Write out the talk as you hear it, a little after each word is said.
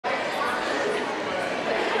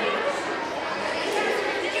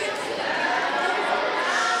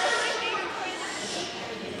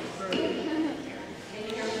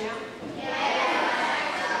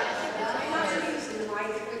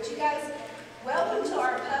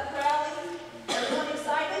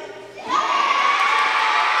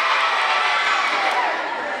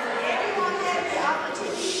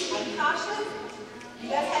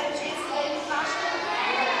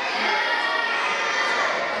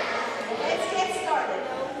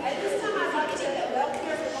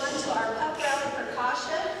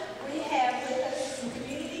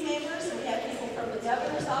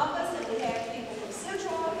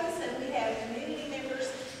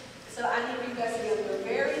guys to be on your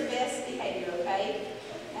very best behavior, okay?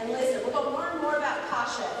 And listen, we're going to learn more about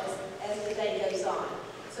Kasha as the day goes on.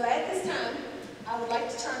 So at this time, I would like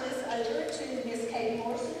to turn this over to Miss Katie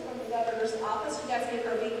Morrison from the Governor's Office. You guys give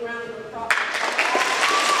her a big round of applause.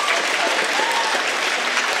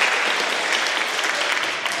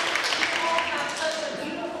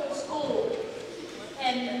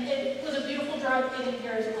 And it was a beautiful drive getting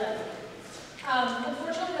here as well.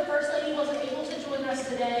 Unfortunately, the First Lady wasn't able to join us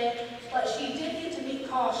today, but she did get to meet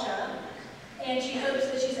Kasha, and she hopes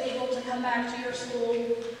that she's able to come back to your school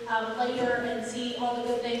later and see all the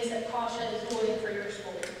good things that Kasha is doing for your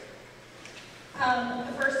school.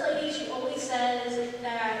 The First Lady, she always says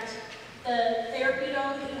that the therapy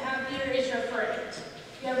dog that you have here is your friend.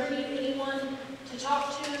 If you ever need anyone to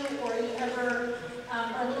talk to, or you ever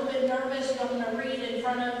are a little bit nervous, you don't want to read in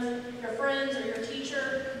front of your friends or your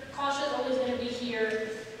teacher, Kasha is always going to be here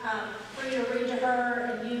for you to read to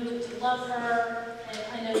her and you to love her, and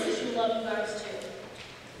I know that she'll love you guys too.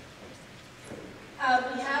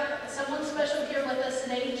 We have someone special here with us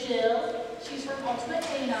today, Jill. She's from Ultimate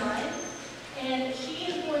Canine, and she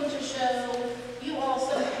is going to show you all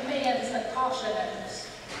some commands that Kasha knows.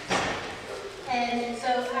 And so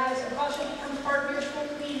as Kasha becomes part of your school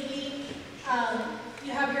community,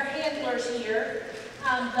 you have your handlers here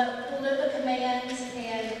that will know the commands,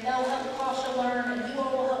 and they'll help Kasha learn, and you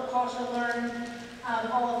all will help Kasha learn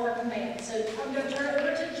all of her commands. So I'm going to turn it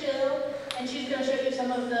over to Jill, and she's going to show you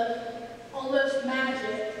some of the almost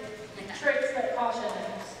magic tricks that Kasha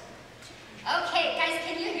knows. Okay, guys,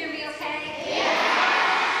 can you hear me okay? Yeah!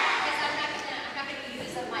 Because I'm not gonna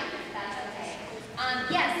use a mic if that's okay.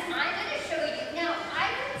 Yes, I'm gonna show you. Now, I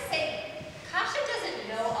would say Kasha doesn't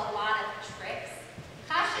know a lot of tricks.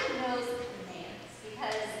 Kasha knows commands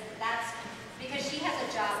because she has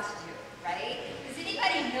a job to do, right? Does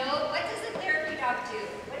anybody know, what does a therapy dog do?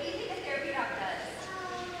 What do you think a therapy dog does?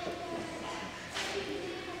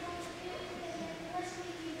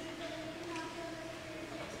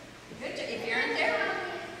 Good job. If you're in there,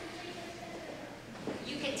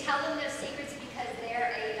 you can tell them their secrets because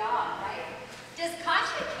they're a dog, right? Does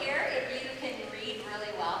Kasha care if you can read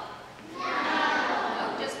really well?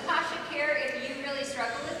 No. Does Kasha care if you really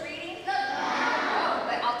struggle with reading? No.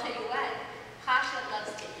 But I'll tell you what, Kasha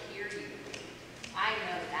loves to hear you. I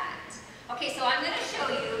know that. Okay, so I'm going to show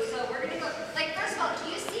you. So we're going to go, like, first of all, do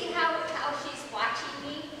you see how she's watching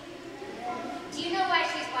me? Do you know why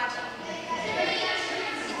she's watching me?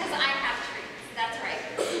 Because I have treats. That's right.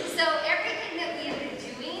 So everything that we have been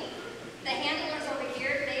doing, the handlers over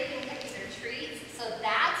here, they've been getting their treats. So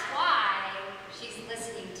that's why she's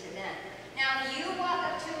listening to them. Now, if you walk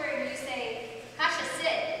up to her and you say, Kasha,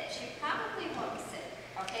 sit, she probably won't sit,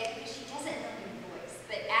 okay? Because she doesn't know your voice.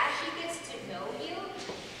 But as she gets to know you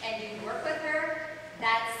and you work with her,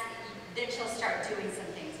 then she'll start doing some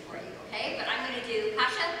things for you, okay? But I'm going to do,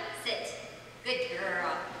 Kasha, sit. Good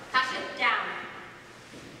girl. Kasha, down.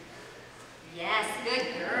 Yes,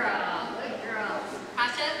 good girl. Good girl.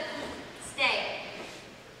 Kasha, stay.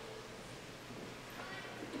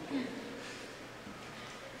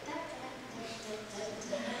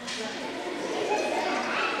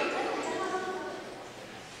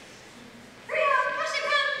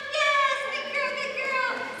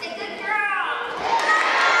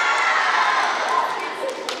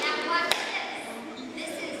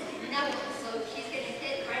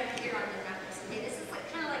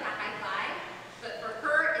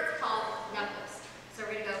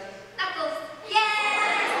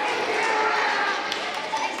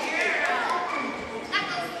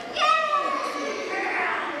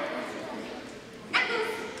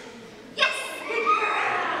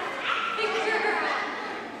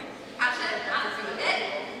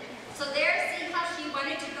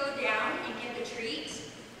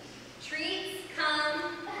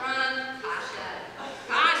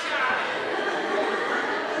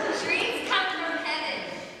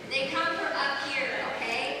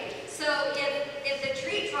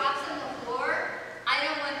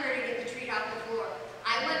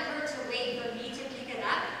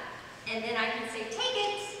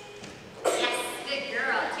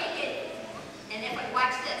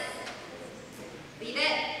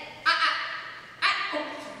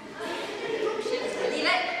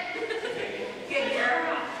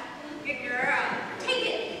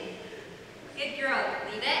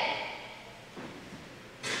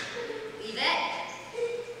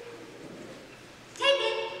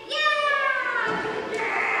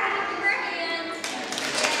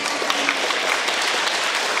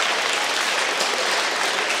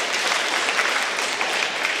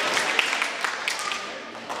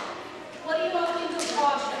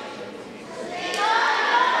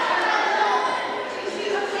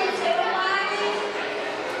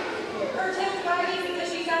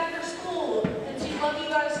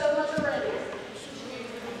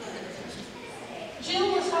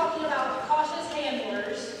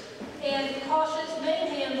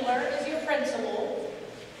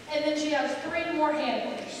 And then she has 3 more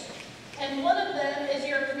handlers. And one of them is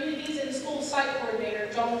your Communities and School Site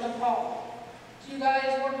Coordinator, Jonathan Paul. Do you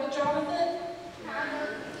guys work with Jonathan?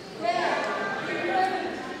 Yeah.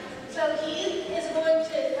 Great. So he is going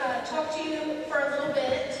to talk to you for a little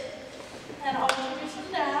bit, and I'll introduce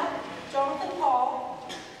him now. Jonathan Paul.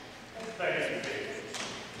 Thank you, Kate.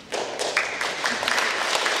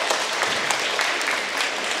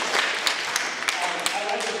 I'd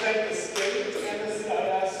like to thank the state and the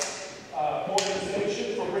CIS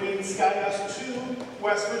organization for bringing CIS to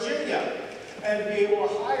West Virginia and be able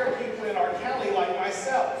to hire people in our county like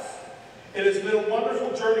myself. It has been a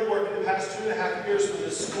wonderful journey working the past 2.5 years for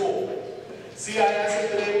this school. CIS has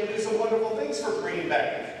been able to do some wonderful things for Green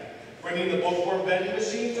Bank, bringing the bookworm vending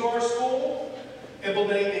machine to our school,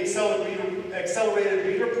 implementing the accelerated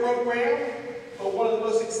reader program. But one of the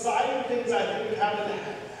most exciting things I think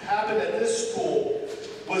happened at this school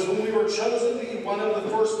was when we were chosen to be one of the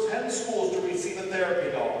first 10 schools to receive a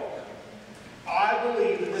therapy dog. I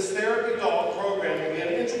believe that this therapy dog program will be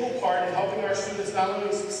an integral part in helping our students not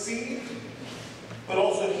only succeed, but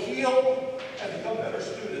also heal and become better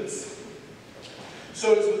students.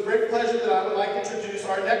 So it is with great pleasure that I would like to introduce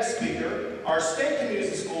our next speaker, our State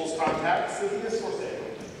Community Schools contact, Cynthia Scorsese.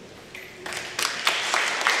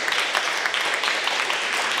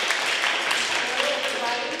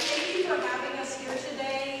 Thank you for having us here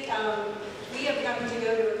today. We have gotten to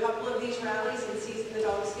go to a couple of these rallies and see the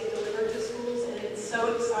dogs get delivered to schools, and it's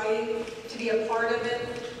so exciting to be a part of it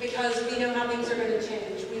because we know how things are going to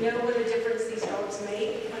change. We know what a difference these dogs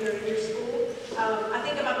make when they're in your school. I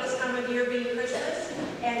think about this time of year being Christmas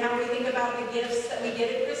and how we think about the gifts that we get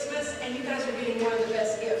at Christmas, and you guys are getting one of the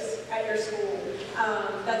best gifts at your school.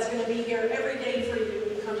 That's going to be here every day for you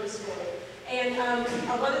when you come to school. And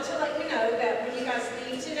I wanted to let you know that when you guys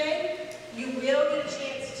leave today, you will get a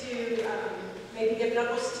chance to maybe give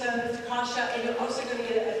knuckles to Kasha, and you're also going to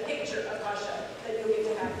get a picture of Kasha that you'll get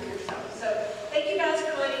to have for yourself. So thank you guys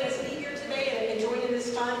for letting us be here today and joining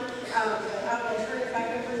this fun. I will turn it back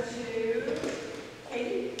over to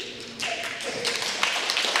Katie.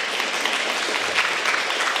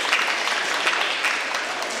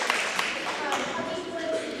 I just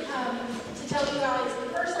wanted to tell you guys, the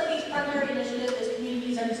First Lady's primary initiative is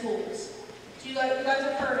Communities and Schools. So you guys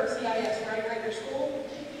have heard of CIS, right? At your school?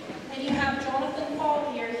 And you have Jonathan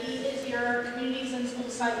Paul here. He is your Communities and School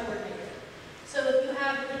Site Coordinator. So if you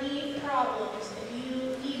have any problems, if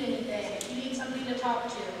you need anything, if you need somebody to talk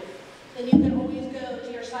to, then you can always go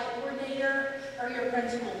to your site coordinator or your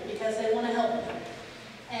principal because they want to help you.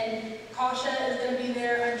 And Kasha is going to be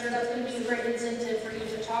there. I'm sure that's going to be a great incentive for you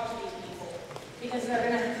to talk to these people because they're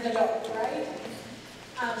going to have the dog, right?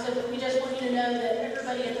 So we just want you to know that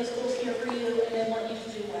everybody at the school is here for you and they want you to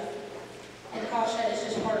do well. And Kasha is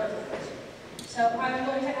just part of it. So I'm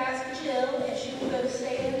going to ask Jill if she will go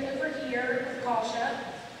stand over here with Kasha,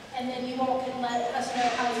 and then you all can let us know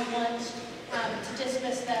how you want to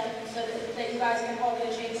dismiss them so that you guys can all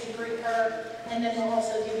get a chance to greet her, and then we'll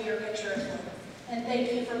also give you your picture as well. And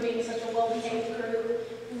thank you for being such a well-behaved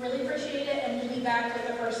group. We really appreciate it, and we'll be back with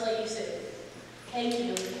the First Lady soon. Thank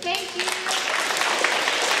you. Thank you.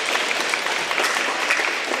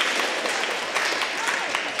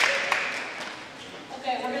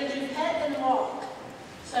 Okay, we're going to do pet and walk.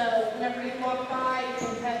 So whenever you walk by, you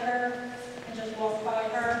can pet her and just walk by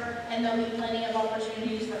her, and there'll be plenty of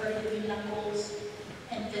opportunities for her to give you knuckles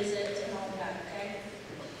and visit and all that, okay?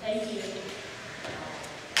 Thank you.